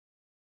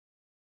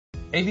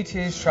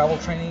AVTA's travel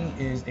training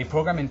is a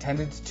program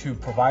intended to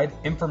provide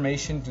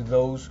information to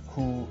those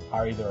who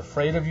are either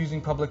afraid of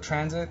using public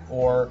transit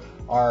or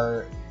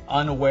are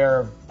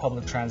unaware of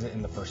public transit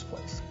in the first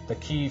place. The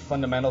key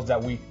fundamentals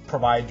that we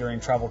provide during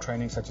travel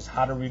training, such as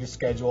how to read a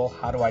schedule,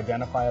 how to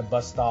identify a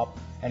bus stop,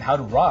 and how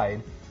to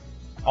ride,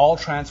 all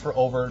transfer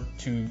over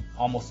to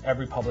almost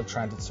every public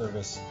transit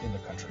service in the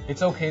country.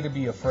 It's okay to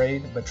be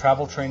afraid, but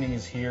travel training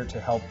is here to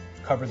help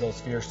cover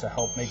those fears, to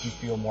help make you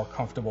feel more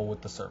comfortable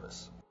with the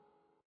service.